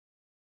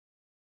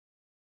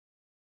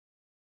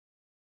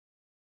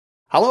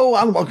Hello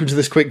and welcome to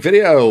this quick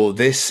video.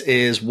 This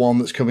is one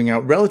that's coming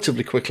out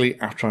relatively quickly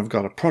after I've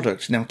got a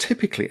product. Now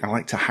typically I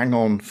like to hang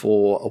on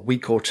for a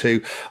week or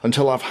two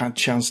until I've had a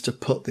chance to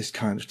put this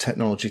kind of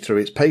technology through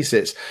its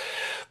paces.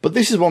 But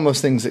this is one of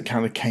those things that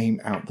kind of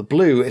came out the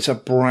blue. It's a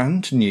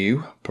brand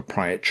new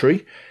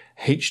proprietary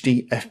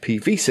HD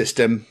FPV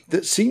system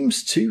that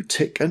seems to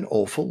tick an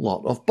awful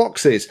lot of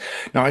boxes.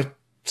 Now I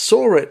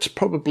saw it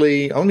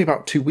probably only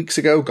about 2 weeks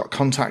ago, got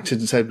contacted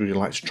and said, would you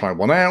like to try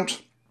one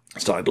out?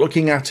 Started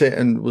looking at it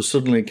and was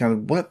suddenly kind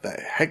of, what the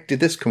heck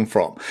did this come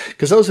from?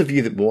 Because those of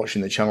you that were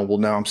watching the channel will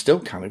know I'm still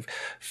kind of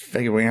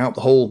figuring out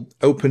the whole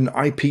open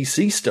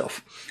IPC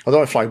stuff.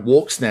 Although I fly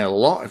walk snail a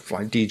lot, I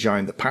fly DJI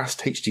in the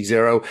past,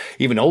 HD0,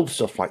 even old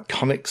stuff like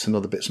Conics and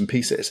other bits and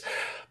pieces.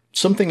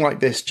 Something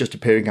like this just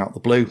appearing out the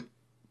blue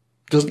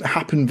doesn't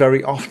happen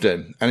very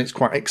often, and it's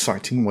quite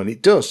exciting when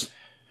it does.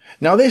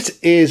 Now this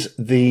is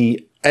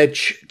the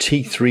Edge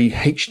T3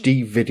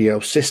 HD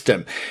video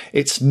system.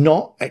 It's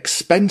not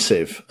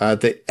expensive.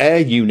 The air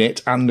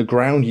unit and the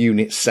ground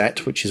unit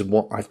set, which is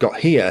what I've got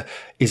here,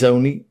 is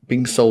only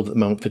being sold at the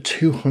moment for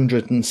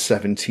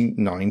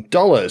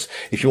 $279.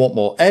 If you want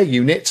more air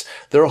units,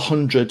 they're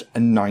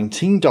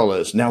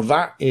 $119. Now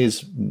that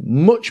is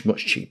much,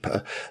 much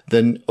cheaper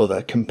than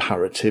other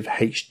comparative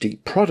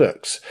HD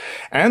products.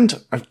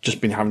 And I've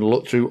just been having a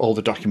look through all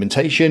the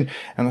documentation,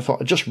 and I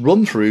thought I'd just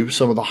run through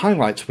some of the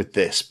highlights with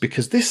this,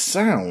 because this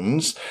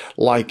sounds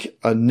like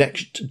a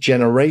next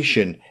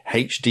generation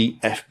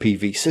HD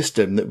FPV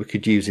system that we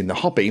could use in the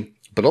hobby,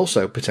 but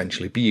also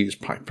potentially be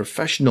used by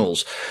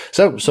professionals.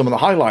 So some of the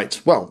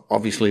highlights, well,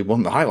 obviously one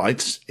of the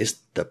highlights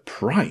is the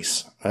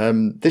price.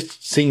 This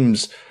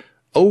seems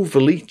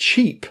overly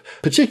cheap,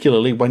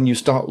 particularly when you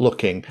start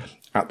looking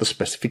at the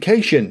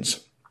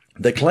specifications.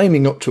 They're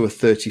claiming up to a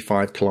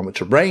 35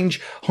 kilometer range,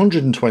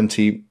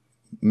 120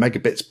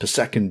 megabits per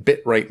second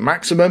bit rate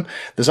maximum.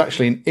 There's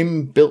actually an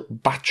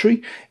inbuilt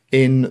battery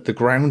in the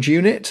ground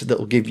unit that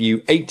will give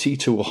you 80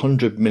 to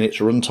 100 minutes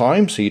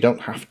runtime, so you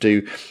don't have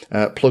to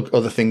plug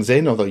other things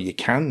in, although you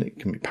can. It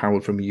can be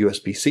powered from a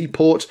USB-C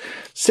port.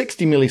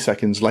 60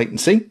 milliseconds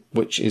latency,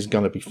 which is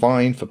going to be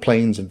fine for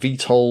planes and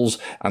VTOLs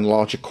and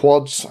larger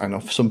quads. I know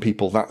for some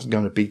people that's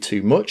going to be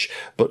too much,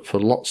 but for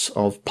lots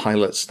of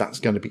pilots that's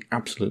going to be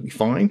absolutely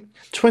fine.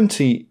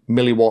 20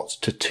 milliwatts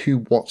to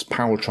 2 watts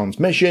power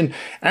transmission,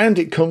 and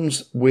it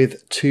comes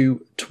with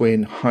 2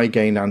 twin high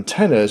gain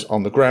antennas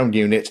on the ground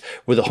unit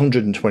with a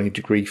 120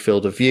 degree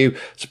field of view.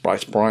 Surprise,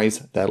 surprise,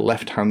 they're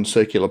left hand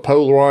circular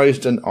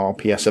polarized and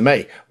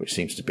RPSMA, which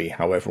seems to be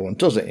how everyone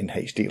does it in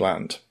HD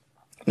land.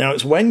 Now,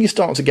 it's when you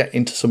start to get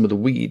into some of the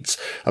weeds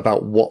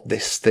about what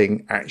this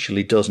thing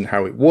actually does and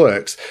how it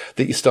works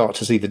that you start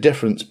to see the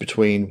difference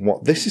between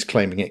what this is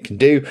claiming it can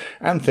do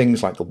and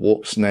things like the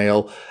Walk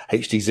Snail,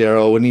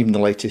 HD0, and even the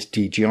latest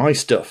DJI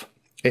stuff.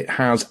 It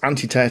has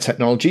anti-tear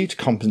technology to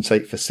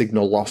compensate for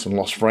signal loss and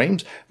lost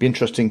frames. Be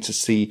interesting to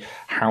see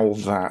how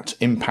that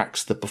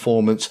impacts the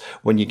performance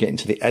when you get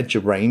into the edge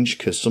of range,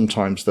 because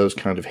sometimes those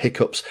kind of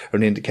hiccups are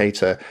an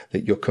indicator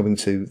that you're coming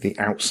to the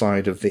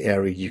outside of the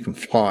area you can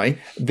fly.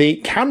 The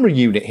camera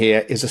unit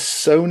here is a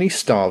Sony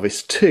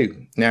Starvis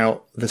 2.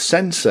 Now, the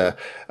sensor,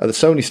 the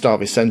Sony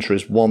Starvis sensor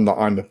is one that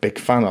I'm a big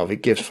fan of.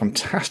 It gives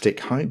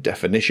fantastic high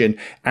definition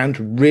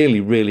and really,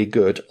 really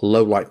good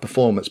low light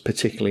performance,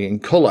 particularly in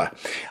color.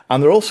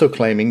 And they're also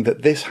claiming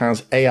that this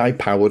has AI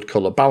powered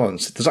color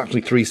balance. There's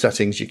actually 3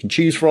 settings you can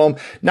choose from: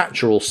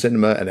 natural,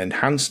 cinema, and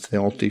enhanced. They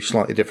all do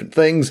slightly different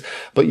things,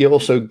 but you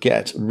also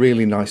get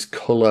really nice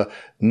color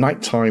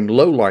nighttime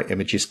low light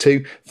images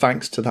too,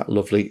 thanks to that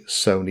lovely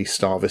Sony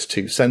Starvis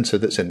 2 sensor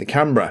that's in the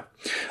camera.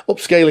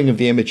 Upscaling of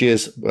the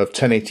images of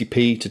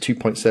 1080p to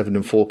 2.7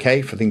 and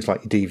 4K for things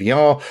like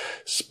DVR.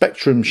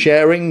 Spectrum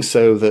sharing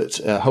so that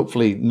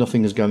hopefully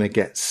nothing is going to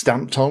get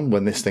stamped on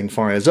when this thing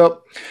fires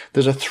up.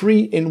 There's a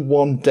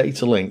 3-in-1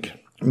 data link.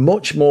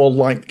 Much more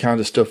like the kind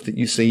of stuff that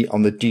you see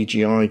on the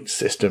DJI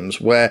systems,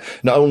 where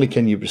not only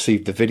can you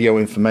receive the video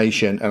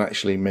information and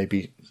actually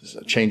maybe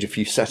change a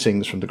few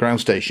settings from the ground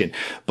station,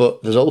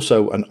 but there's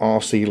also an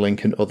RC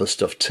link and other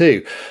stuff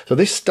too. So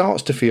this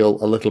starts to feel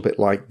a little bit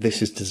like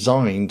this is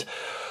designed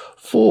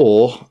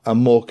for a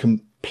more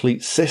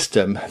complete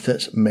system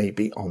that's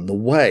maybe on the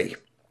way.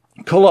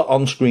 Color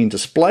on-screen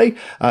display,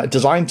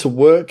 designed to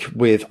work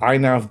with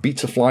iNav,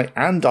 Betaflight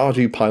and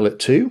Ardu Pilot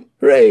 2.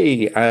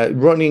 Hooray!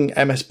 Running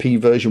MSP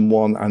version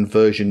 1 and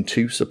version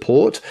 2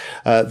 support.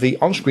 The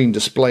on-screen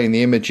display and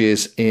the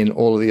images in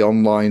all of the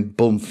online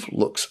bump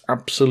looks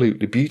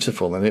absolutely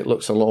beautiful, and it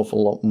looks an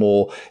awful lot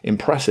more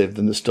impressive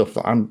than the stuff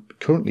that I'm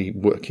currently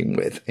working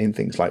with in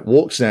things like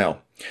Walk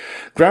Snail.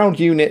 Ground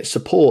unit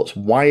supports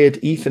wired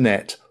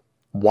Ethernet,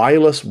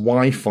 wireless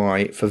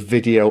Wi-Fi for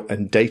video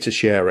and data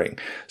sharing.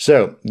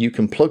 So you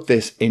can plug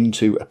this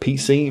into a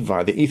PC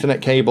via the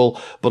Ethernet cable,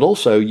 but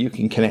also you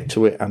can connect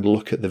to it and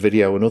look at the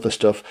video and other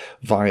stuff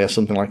via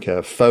something like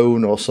a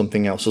phone or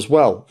something else as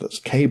well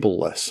that's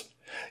cableless.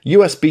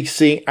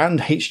 USB-C and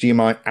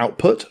HDMI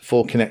output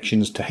for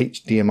connections to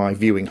HDMI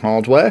viewing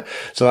hardware.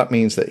 So that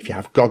means that if you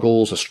have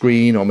goggles, a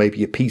screen, or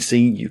maybe a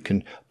PC, you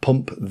can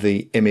pump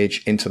the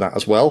image into that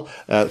as well.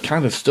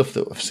 Kind of stuff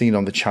that I've seen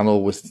on the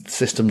channel with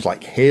systems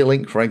like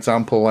HearLink, for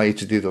example, allow you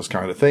to do those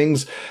kind of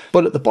things.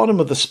 But at the bottom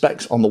of the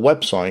specs on the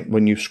website,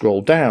 when you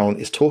scroll down,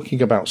 it's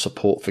talking about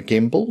support for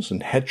gimbals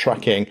and head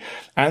tracking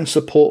and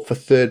support for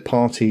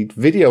third-party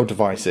video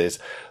devices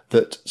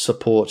that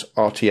support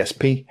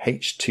RTSP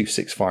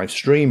H.265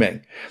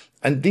 streaming.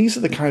 And these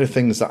are the kind of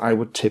things that I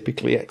would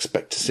typically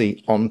expect to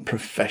see on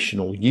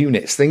professional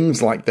units,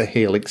 things like the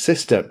HearLink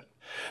system.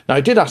 Now,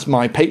 I did ask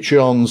my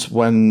Patreons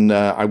when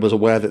I was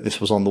aware that this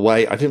was on the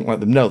way. I didn't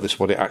let them know this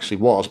what it actually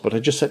was, but I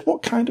just said,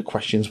 what kind of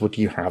questions would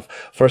you have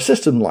for a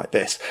system like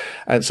this?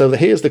 And so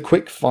here's the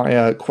quick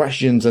fire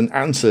questions and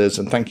answers,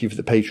 and thank you for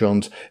the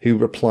Patreons who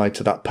replied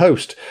to that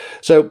post.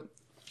 So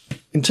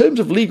in terms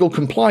of legal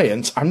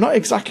compliance, I'm not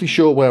exactly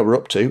sure where we're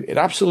up to. It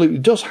absolutely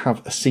does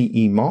have a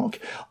CE mark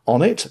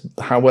on it.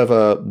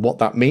 However, what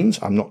that means,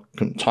 I'm not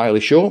entirely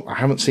sure. I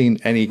haven't seen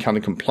any kind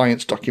of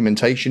compliance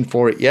documentation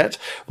for it yet,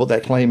 but they're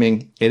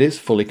claiming it is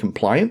fully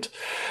compliant.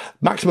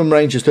 Maximum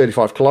range is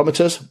 35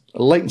 kilometers.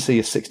 Latency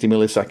is 60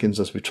 milliseconds,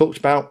 as we talked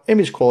about.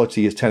 Image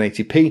quality is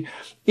 1080p.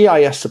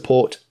 EIS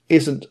support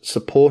isn't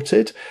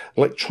supported.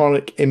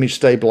 Electronic image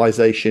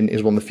stabilization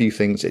is one of the few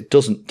things it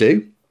doesn't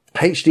do.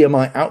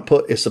 HDMI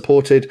output is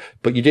supported,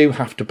 but you do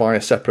have to buy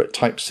a separate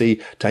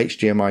Type-C to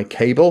HDMI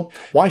cable.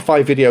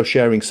 Wi-Fi video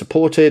sharing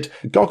supported.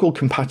 Goggle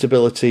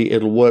compatibility,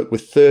 it'll work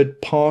with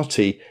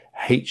third-party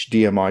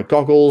HDMI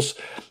goggles.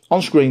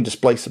 On-screen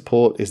display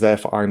support is there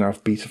for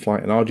iNav,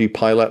 Betaflight and Arduino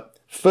Pilot.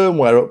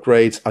 Firmware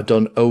upgrades are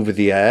done over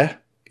the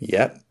air.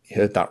 Yep, you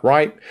heard that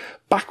right.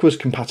 Backwards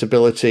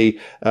compatibility,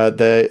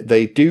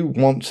 they do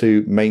want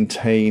to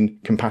maintain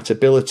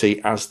compatibility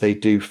as they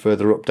do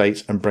further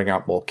updates and bring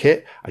out more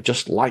kit. I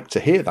just like to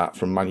hear that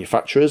from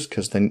manufacturers,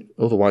 because then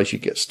otherwise you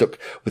get stuck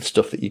with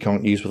stuff that you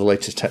can't use with the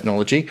latest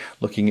technology.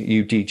 Looking at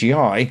you,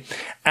 DJI.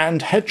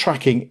 And head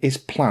tracking is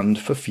planned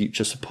for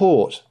future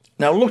support.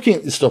 Now, looking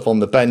at this stuff on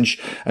the bench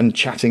and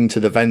chatting to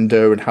the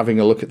vendor and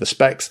having a look at the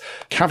specs,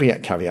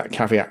 caveat,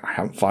 I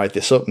haven't fired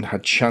this up and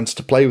had a chance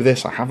to play with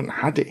this. I haven't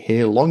had it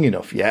here long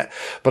enough yet,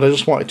 but I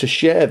just wanted to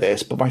share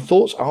this. But my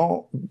thoughts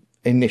are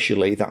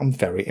initially that I'm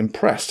very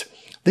impressed.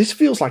 This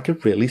feels like a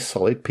really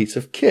solid piece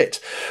of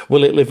kit.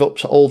 Will it live up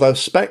to all those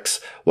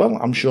specs? Well,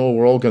 I'm sure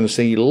we're all going to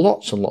see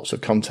lots and lots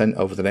of content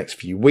over the next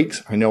few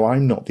weeks. I know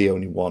I'm not the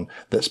only one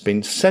that's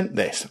been sent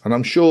this, and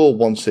I'm sure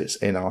once it's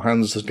in our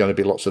hands, there's going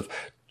to be lots of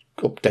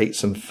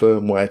updates and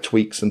firmware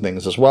tweaks and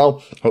things as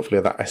well. Hopefully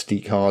that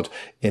SD card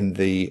in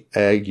the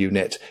Air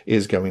unit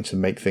is going to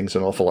make things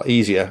an awful lot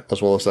easier,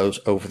 as well as those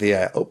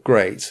over-the-air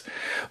upgrades.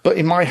 But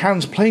in my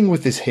hands playing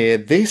with this here,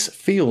 this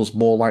feels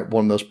more like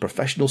one of those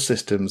professional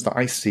systems that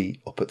I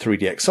see up at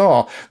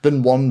 3DXR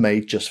than one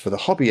made just for the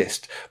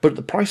hobbyist. But at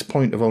the price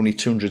point of only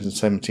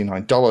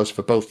 $279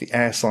 for both the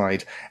Air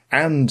side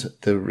and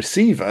the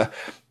receiver,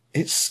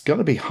 it's going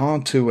to be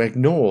hard to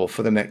ignore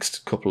for the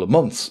next couple of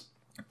months.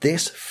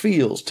 This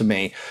feels to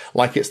me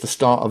like it's the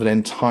start of an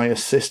entire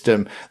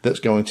system that's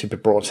going to be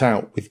brought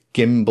out with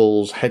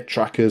gimbals, head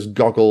trackers,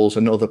 goggles,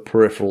 and other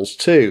peripherals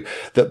too,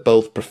 that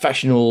both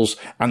professionals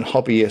and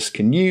hobbyists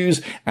can use,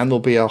 and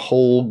there'll be a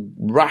whole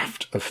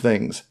raft of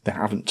things. They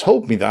haven't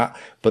told me that,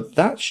 but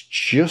that's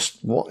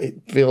just what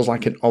it feels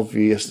like an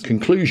obvious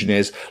conclusion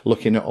is,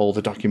 looking at all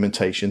the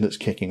documentation that's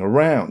kicking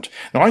around.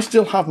 Now, I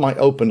still have my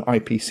open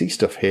IPC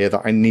stuff here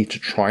that I need to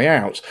try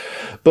out,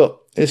 but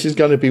this is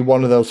going to be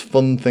one of those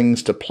fun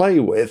things to play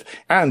with,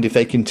 and if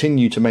they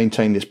continue to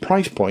maintain this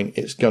price point,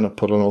 it's going to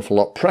put an awful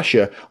lot of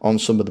pressure on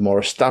some of the more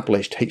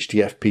established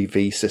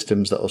HDFPV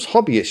systems that us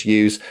hobbyists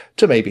use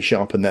to maybe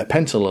sharpen their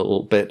pencil a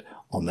little bit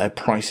on their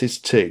prices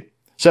too.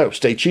 So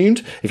stay tuned.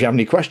 If you have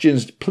any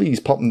questions,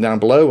 please pop them down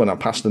below and I'll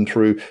pass them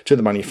through to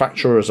the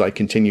manufacturer as I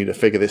continue to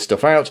figure this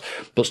stuff out.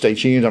 But stay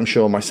tuned. I'm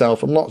sure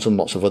myself and lots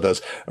of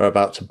others are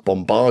about to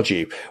bombard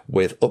you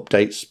with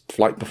updates,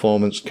 flight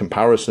performance,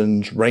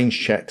 comparisons, range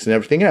checks and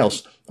everything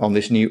else on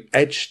this new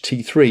Edge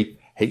T3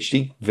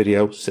 HD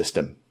video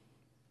system.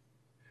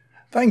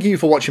 Thank you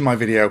for watching my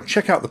video.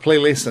 Check out the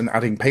playlist, and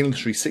adding Painless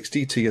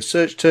 360 to your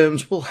search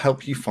terms will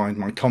help you find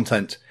my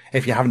content.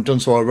 If you haven't done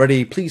so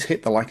already, please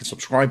hit the like and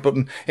subscribe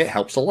button. It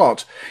helps a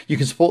lot. You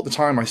can support the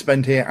time I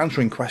spend here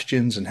answering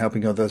questions and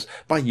helping others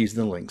by using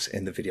the links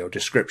in the video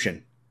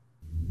description.